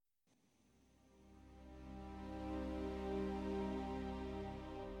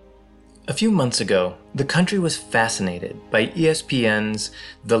A few months ago, the country was fascinated by ESPN's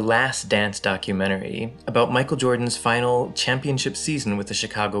The Last Dance documentary about Michael Jordan's final championship season with the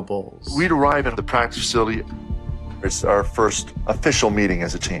Chicago Bulls. We'd arrive at the practice facility. It's our first official meeting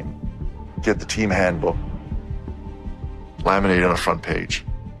as a team. Get the team handbook, laminated on the front page.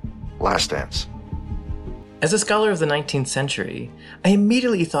 Last Dance. As a scholar of the 19th century, I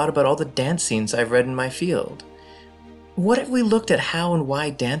immediately thought about all the dance scenes I've read in my field. What if we looked at how and why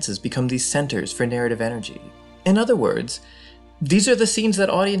dances become these centers for narrative energy? In other words, these are the scenes that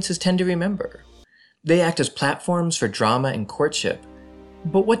audiences tend to remember. They act as platforms for drama and courtship.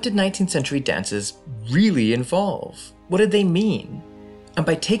 But what did 19th century dances really involve? What did they mean? And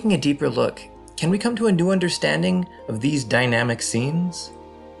by taking a deeper look, can we come to a new understanding of these dynamic scenes?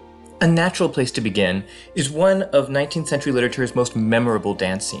 A natural place to begin is one of 19th century literature's most memorable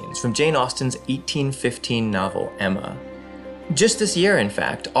dance scenes from Jane Austen's 1815 novel, Emma. Just this year, in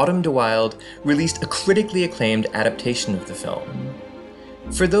fact, Autumn de Wilde released a critically acclaimed adaptation of the film.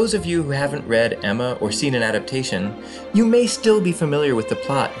 For those of you who haven't read Emma or seen an adaptation, you may still be familiar with the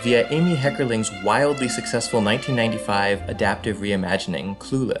plot via Amy Heckerling's wildly successful 1995 adaptive reimagining,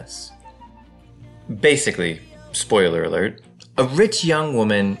 Clueless. Basically, spoiler alert, a rich young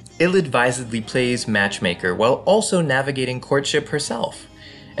woman ill-advisedly plays matchmaker while also navigating courtship herself,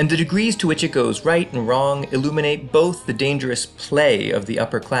 and the degrees to which it goes right and wrong illuminate both the dangerous play of the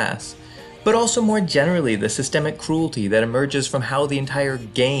upper class, but also more generally the systemic cruelty that emerges from how the entire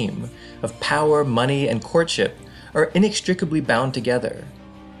game of power, money, and courtship are inextricably bound together.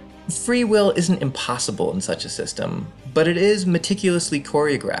 Free will isn't impossible in such a system, but it is meticulously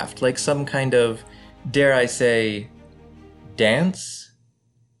choreographed like some kind of, dare I say, dance?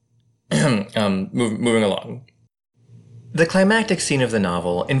 Moving along. The climactic scene of the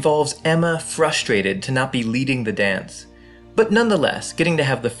novel involves Emma frustrated to not be leading the dance, but nonetheless getting to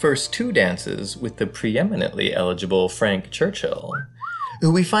have the first two dances with the preeminently eligible Frank Churchill, who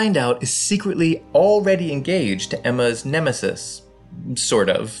we find out is secretly already engaged to Emma's nemesis, sort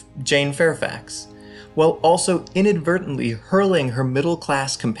of, Jane Fairfax, while also inadvertently hurling her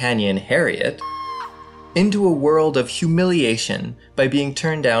middle-class companion, Harriet, into a world of humiliation by being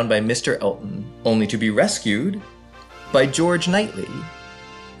turned down by Mr. Elton, only to be rescued by George Knightley,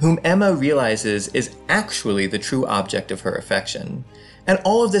 whom Emma realizes is actually the true object of her affection. And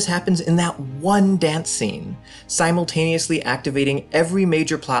all of this happens in that one dance scene, simultaneously activating every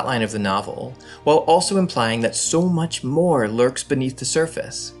major plotline of the novel, while also implying that so much more lurks beneath the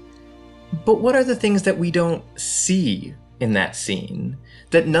surface. But what are the things that we don't see in that scene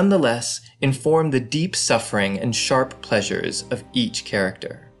that nonetheless inform the deep suffering and sharp pleasures of each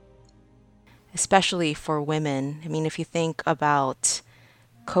character? Especially for women. I mean, if you think about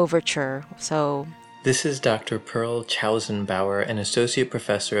coverture, so... This is Dr. Pearl Chaozon-Bauer, an associate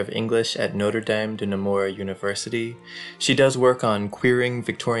professor of English at Notre Dame de Namur University. She does work on queering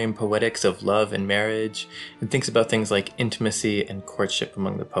Victorian poetics of love and marriage, and thinks about things like intimacy and courtship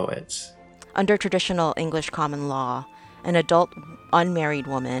among the poets. Under traditional English common law, an adult unmarried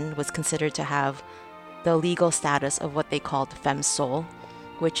woman was considered to have the legal status of what they called femme sole,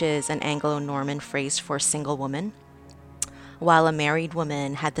 which is an Anglo-Norman phrase for single woman, while a married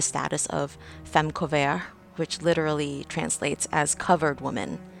woman had the status of femme couverte, which literally translates as covered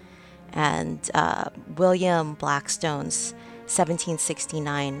woman. And William Blackstone's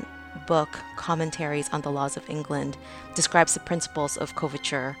 1769 book, Commentaries on the Laws of England, describes the principles of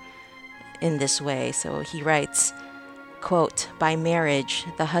coverture in this way. So he writes, quote, "By marriage,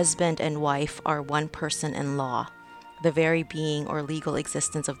 the husband and wife are one person in law. The very being or legal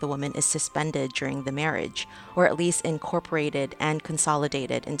existence of the woman is suspended during the marriage, or at least incorporated and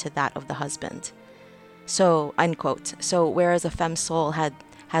consolidated into that of the husband." So, unquote. So whereas a femme sole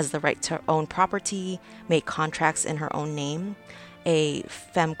has the right to own property, make contracts in her own name, a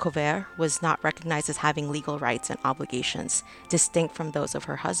femme couverte was not recognized as having legal rights and obligations distinct from those of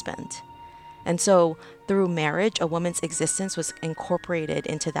her husband. And so, through marriage, a woman's existence was incorporated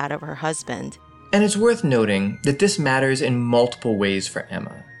into that of her husband. And it's worth noting that this matters in multiple ways for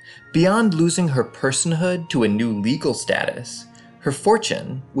Emma. Beyond losing her personhood to a new legal status, her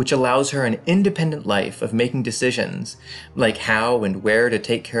fortune, which allows her an independent life of making decisions, like how and where to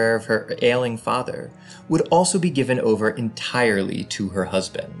take care of her ailing father, would also be given over entirely to her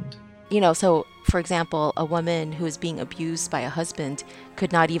husband. So, for example, a woman who is being abused by a husband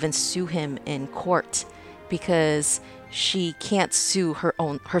could not even sue him in court because she can't sue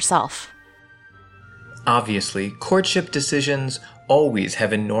herself. Obviously, courtship decisions always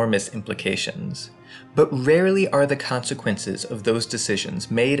have enormous implications, but rarely are the consequences of those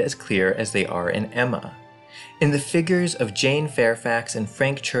decisions made as clear as they are in Emma. In the figures of Jane Fairfax and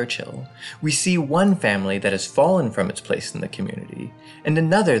Frank Churchill, we see one family that has fallen from its place in the community, and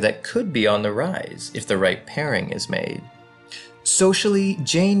another that could be on the rise if the right pairing is made. Socially,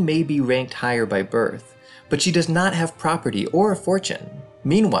 Jane may be ranked higher by birth, but she does not have property or a fortune.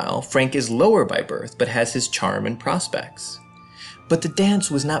 Meanwhile, Frank is lower by birth, but has his charm and prospects. But the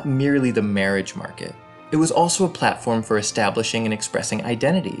dance was not merely the marriage market. It was also a platform for establishing and expressing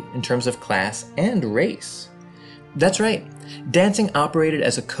identity in terms of class and race. That's right, dancing operated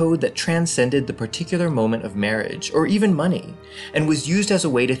as a code that transcended the particular moment of marriage, or even money, and was used as a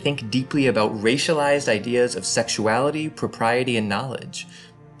way to think deeply about racialized ideas of sexuality, propriety, and knowledge,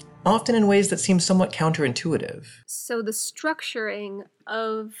 often in ways that seem somewhat counterintuitive. So the structuring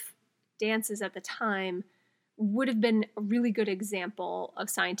of dances at the time would have been a really good example of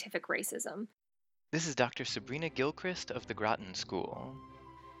scientific racism. This is Dr. Sabrina Gilchrist of the Groton School.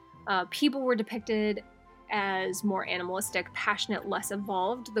 People were depicted as more animalistic, passionate, less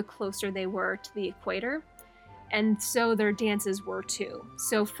evolved the closer they were to the equator. And so their dances were too.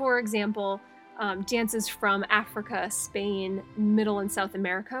 So for example, dances from Africa, Spain, Middle and South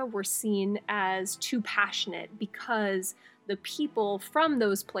America were seen as too passionate because the people from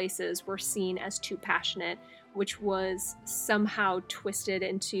those places were seen as too passionate, which was somehow twisted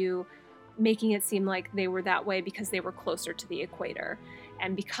into making it seem like they were that way because they were closer to the equator.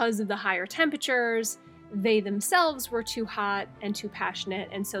 And because of the higher temperatures, they themselves were too hot and too passionate,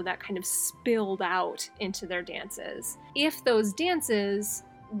 and so that kind of spilled out into their dances. If those dances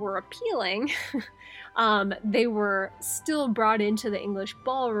were appealing, they were still brought into the English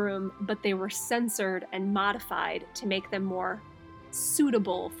ballroom, but they were censored and modified to make them more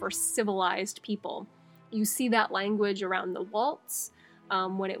suitable for civilized people. You see that language around the waltz.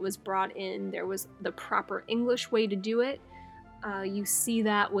 When it was brought in, there was the proper English way to do it. You see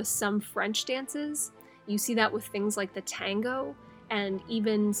that with some French dances. You see that with things like the tango, and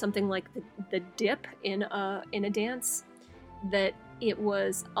even something like the dip in a dance, that it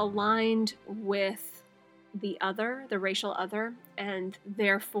was aligned with the other, the racial other, and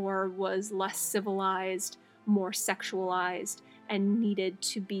therefore was less civilized, more sexualized, and needed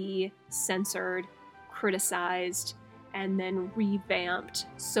to be censored, criticized, and then revamped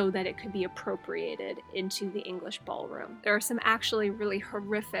so that it could be appropriated into the English ballroom. There are some actually really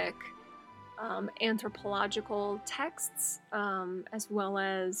horrific anthropological texts, as well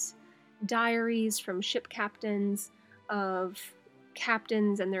as diaries from ship captains of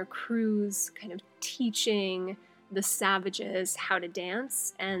captains and their crews kind of teaching the savages how to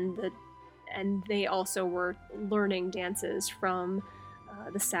dance, and they also were learning dances from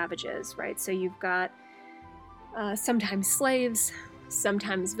the savages, right? So you've got sometimes slaves,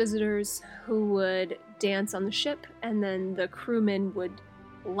 sometimes visitors who would dance on the ship, and then the crewmen would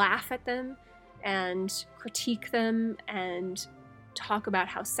laugh at them and critique them and talk about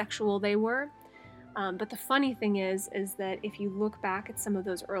how sexual they were. But the funny thing is that if you look back at some of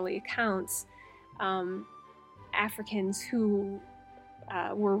those early accounts, Africans who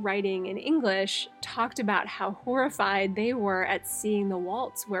were writing in English talked about how horrified they were at seeing the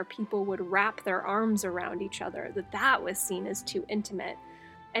waltz where people would wrap their arms around each other, that was seen as too intimate.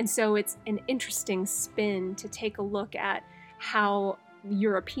 And so it's an interesting spin to take a look at how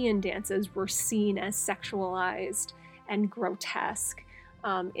European dances were seen as sexualized and grotesque,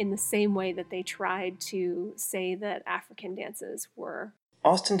 in the same way that they tried to say that African dances were.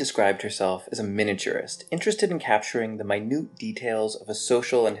 Austen described herself as a miniaturist, interested in capturing the minute details of a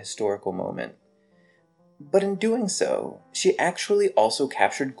social and historical moment. But in doing so, she actually also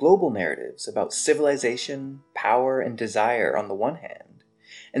captured global narratives about civilization, power, and desire on the one hand,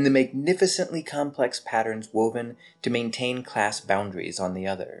 and the magnificently complex patterns woven to maintain class boundaries on the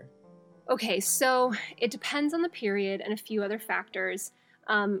other. Okay, so it depends on the period and a few other factors.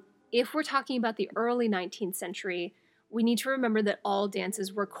 If we're talking about the early 19th century, we need to remember that all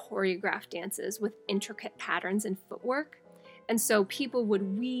dances were choreographed dances with intricate patterns and footwork. And so people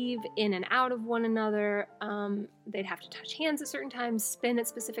would weave in and out of one another. They'd have to touch hands at certain times, spin at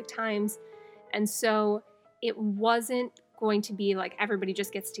specific times. And so it wasn't going to be like everybody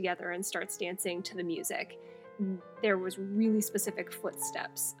just gets together and starts dancing to the music. There was really specific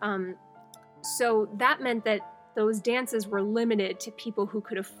footsteps. So that meant that those dances were limited to people who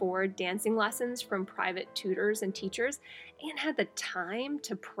could afford dancing lessons from private tutors and teachers and had the time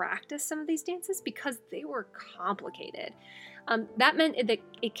to practice some of these dances because they were complicated. That meant that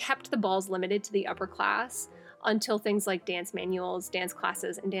it kept the balls limited to the upper class until things like dance manuals, dance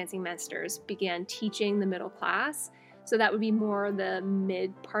classes, and dancing masters began teaching the middle class. So that would be more the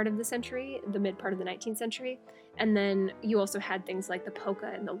mid part of the century, the mid part of the 19th century. And then you also had things like the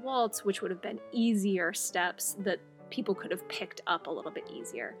polka and the waltz, which would have been easier steps that people could have picked up a little bit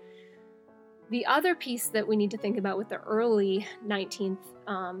easier. The other piece that we need to think about with the early 19th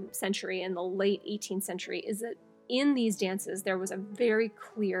century and the late 18th century is that in these dances, there was a very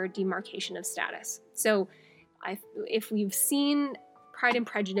clear demarcation of status. So if we've seen Pride and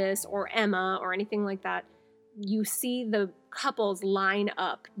Prejudice or Emma or anything like that, you see the couples line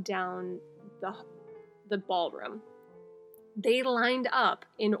up down the ballroom. They lined up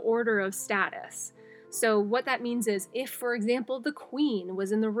in order of status. So what that means is if, for example, the queen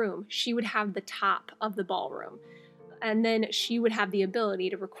was in the room, she would have the top of the ballroom. And then she would have the ability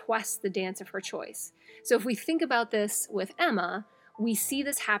to request the dance of her choice. So if we think about this with Emma, we see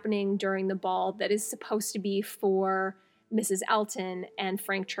this happening during the ball that is supposed to be for Mrs. Elton and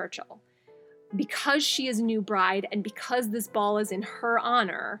Frank Churchill. Because she is a new bride and because this ball is in her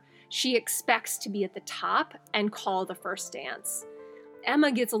honor, she expects to be at the top and call the first dance.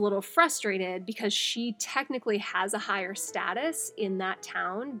 Emma gets a little frustrated because she technically has a higher status in that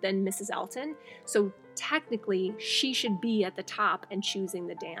town than Mrs. Elton. So technically, she should be at the top and choosing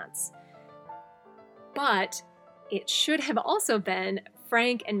the dance. But it should have also been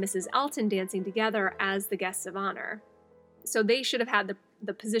Frank and Mrs. Elton dancing together as the guests of honor. So they should have had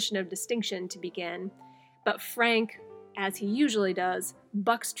the position of distinction to begin. But Frank, as he usually does,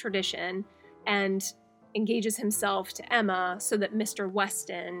 bucks tradition and engages himself to Emma so that Mr.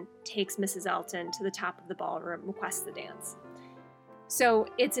 Weston takes Mrs. Elton to the top of the ballroom, requests the dance. So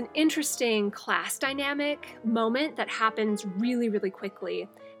it's an interesting class dynamic moment that happens really, really quickly.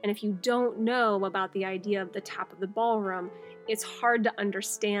 And if you don't know about the idea of the top of the ballroom, it's hard to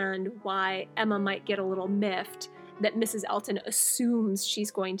understand why Emma might get a little miffed that Mrs. Elton assumes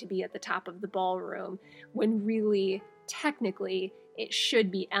she's going to be at the top of the ballroom, when really, technically, it should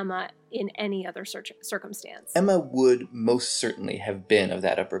be Emma in any other circumstance. Emma would most certainly have been of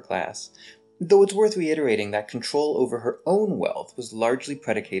that upper class, though it's worth reiterating that control over her own wealth was largely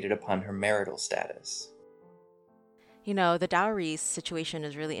predicated upon her marital status. You know, the dowry situation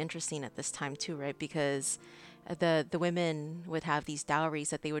is really interesting at this time too, right? Because the women would have these dowries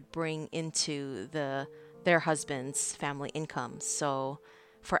that they would bring into their husband's family income. So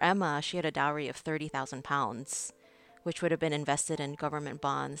for Emma, she had a dowry of £30,000, which would have been invested in government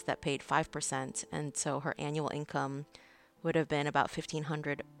bonds that paid 5%. And so her annual income would have been about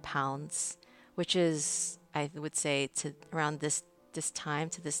 £1,500, which is, I would say, to around this time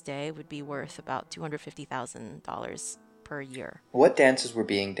to this day would be worth about $250,000 per year. What dances were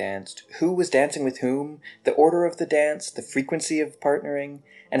being danced, who was dancing with whom, the order of the dance, the frequency of partnering,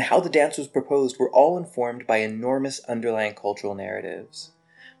 and how the dance was proposed were all informed by enormous underlying cultural narratives.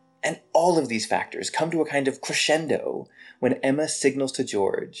 And all of these factors come to a kind of crescendo when Emma signals to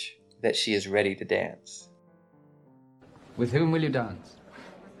George that she is ready to dance. With whom will you dance?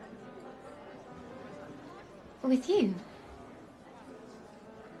 With you.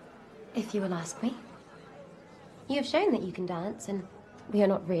 If you will ask me. You have shown that you can dance, and we are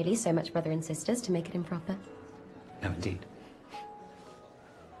not really so much brother and sisters to make it improper. No, indeed.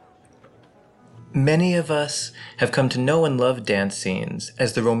 Many of us have come to know and love dance scenes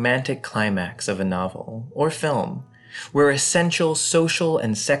as the romantic climax of a novel or film, where essential social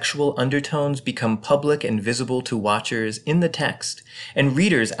and sexual undertones become public and visible to watchers in the text and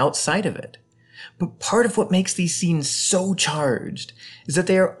readers outside of it. But part of what makes these scenes so charged is that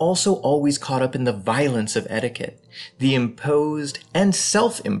they are also always caught up in the violence of etiquette, the imposed and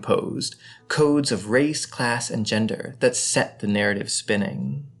self-imposed codes of race, class, and gender that set the narrative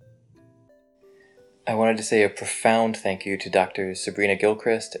spinning. I wanted to say a profound thank you to Dr. Sabrina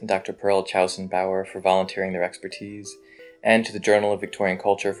Gilchrist and Dr. Pearl Chaozon-Bauer for volunteering their expertise, and to the Journal of Victorian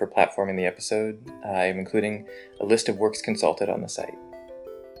Culture for platforming the episode. I am including a list of works consulted on the site.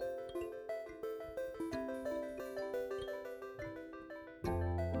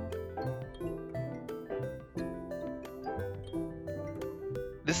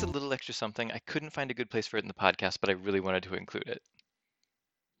 This is a little extra something. I couldn't find a good place for it in the podcast, but I really wanted to include it.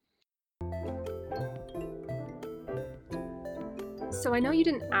 So I know you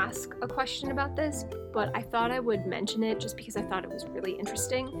didn't ask a question about this, but I thought I would mention it just because I thought it was really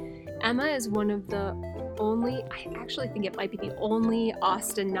interesting. Emma is one of the only, I actually think it might be the only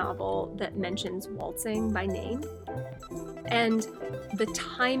Austen novel that mentions waltzing by name. And the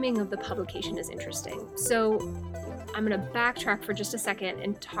timing of the publication is interesting. So I'm going to backtrack for just a second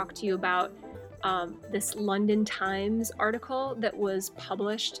and talk to you about this London Times article that was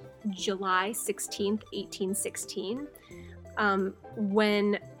published July 16th, 1816.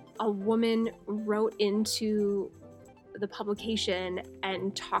 When a woman wrote into the publication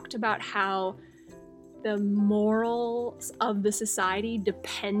and talked about how the morals of the society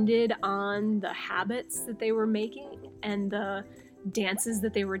depended on the habits that they were making and the dances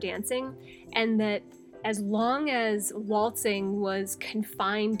that they were dancing, and that as long as waltzing was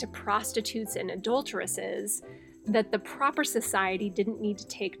confined to prostitutes and adulteresses, that the proper society didn't need to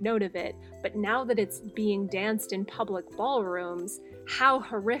take note of it. But now that it's being danced in public ballrooms, how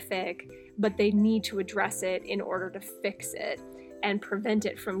horrific, but they need to address it in order to fix it and prevent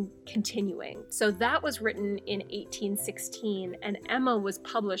it from continuing. So that was written in 1816, and Emma was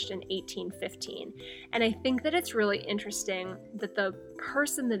published in 1815. And I think that it's really interesting that the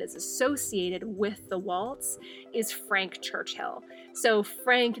person that is associated with the waltz is Frank Churchill. So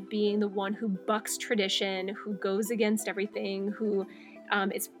Frank being the one who bucks tradition, who goes against everything, who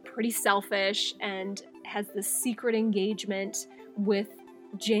is pretty selfish and has this secret engagement with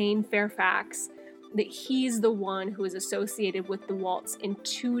Jane Fairfax, that he's the one who is associated with the waltz in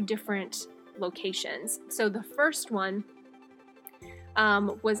two different locations. So the first one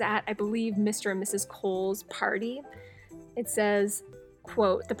was at, I believe, Mr. and Mrs. Cole's party. It says,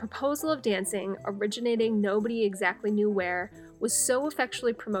 quote, "The proposal of dancing, originating nobody exactly knew where, was so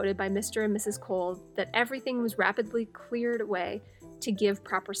effectually promoted by Mr. and Mrs. Cole that everything was rapidly cleared away to give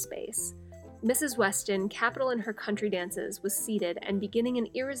proper space. Mrs. Weston, capital in her country dances, was seated and beginning an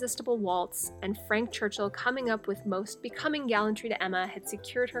irresistible waltz, and Frank Churchill, coming up with most becoming gallantry to Emma, had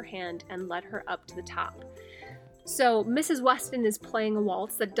secured her hand and led her up to the top." So Mrs. Weston is playing a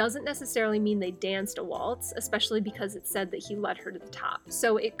waltz. That doesn't necessarily mean they danced a waltz, especially because it said that he led her to the top.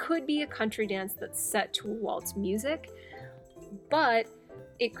 So it could be a country dance that's set to a waltz music, but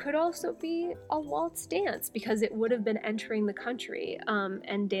it could also be a waltz dance because it would have been entering the country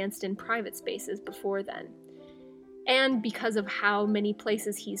and danced in private spaces before then. And because of how many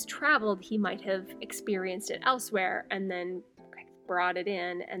places he's traveled, he might have experienced it elsewhere and then brought it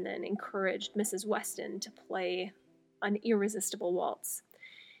in and then encouraged Mrs. Weston to play an irresistible waltz.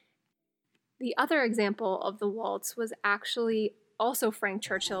 The other example of the waltz was actually also Frank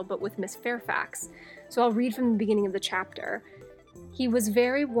Churchill, but with Miss Fairfax. So I'll read from the beginning of the chapter. "He was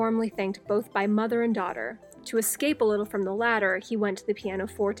very warmly thanked both by mother and daughter. To escape a little from the latter, he went to the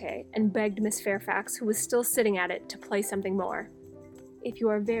pianoforte and begged Miss Fairfax, who was still sitting at it, to play something more. 'If you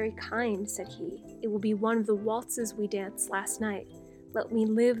are very kind,' said he, 'it will be one of the waltzes we danced last night. Let me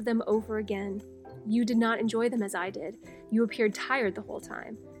live them over again. You did not enjoy them as I did. You appeared tired the whole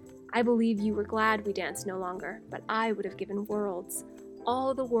time. I believe you were glad we danced no longer, but I would have given worlds,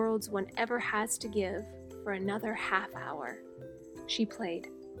 all the worlds one ever has to give, for another half hour.' She played.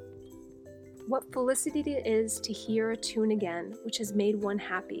 What felicity it is to hear a tune again which has made one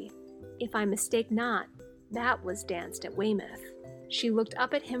happy. If I mistake not, that was danced at Weymouth." She looked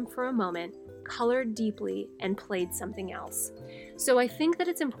up at him for a moment, colored deeply, and played something else. So I think that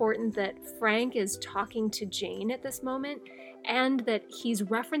it's important that Frank is talking to Jane at this moment, and that he's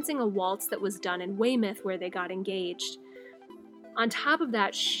referencing a waltz that was done in Weymouth where they got engaged. On top of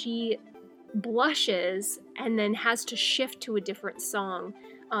that, she blushes and then has to shift to a different song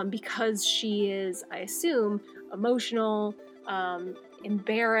because she is, I assume, emotional,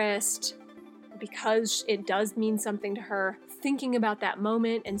 embarrassed, because it does mean something to her, thinking about that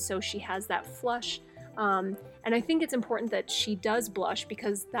moment, and so she has that flush. And I think it's important that she does blush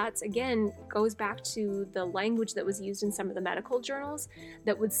because that's, again, goes back to the language that was used in some of the medical journals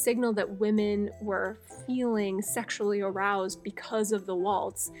that would signal that women were feeling sexually aroused because of the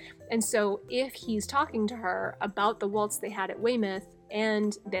waltz. And so if he's talking to her about the waltz they had at Weymouth,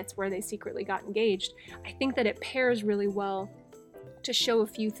 and that's where they secretly got engaged, I think that it pairs really well to show a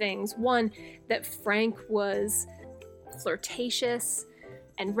few things. One, that Frank was flirtatious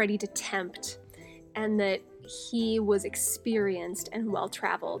and ready to tempt, and that he was experienced and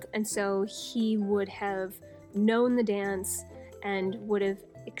well-traveled, and so he would have known the dance and would have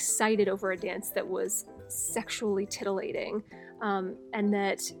excited over a dance that was sexually titillating, and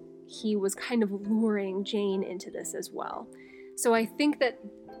that he was kind of luring Jane into this as well. So I think that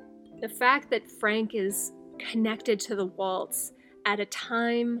the fact that Frank is connected to the waltz at a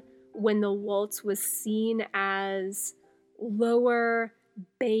time when the waltz was seen as lower,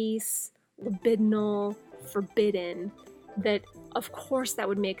 base, libidinal, forbidden, that of course that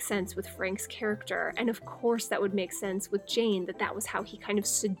would make sense with Frank's character, and of course that would make sense with Jane, that was how he kind of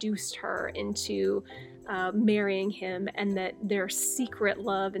seduced her into marrying him, and that their secret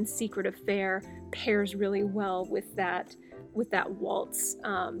love and secret affair pairs really well with that waltz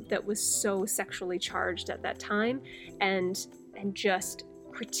that was so sexually charged at that time, and just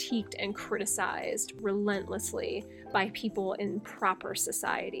critiqued and criticized relentlessly by people in proper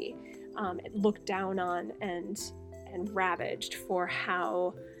society, looked down on and ravaged for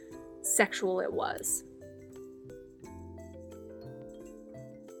how sexual it was.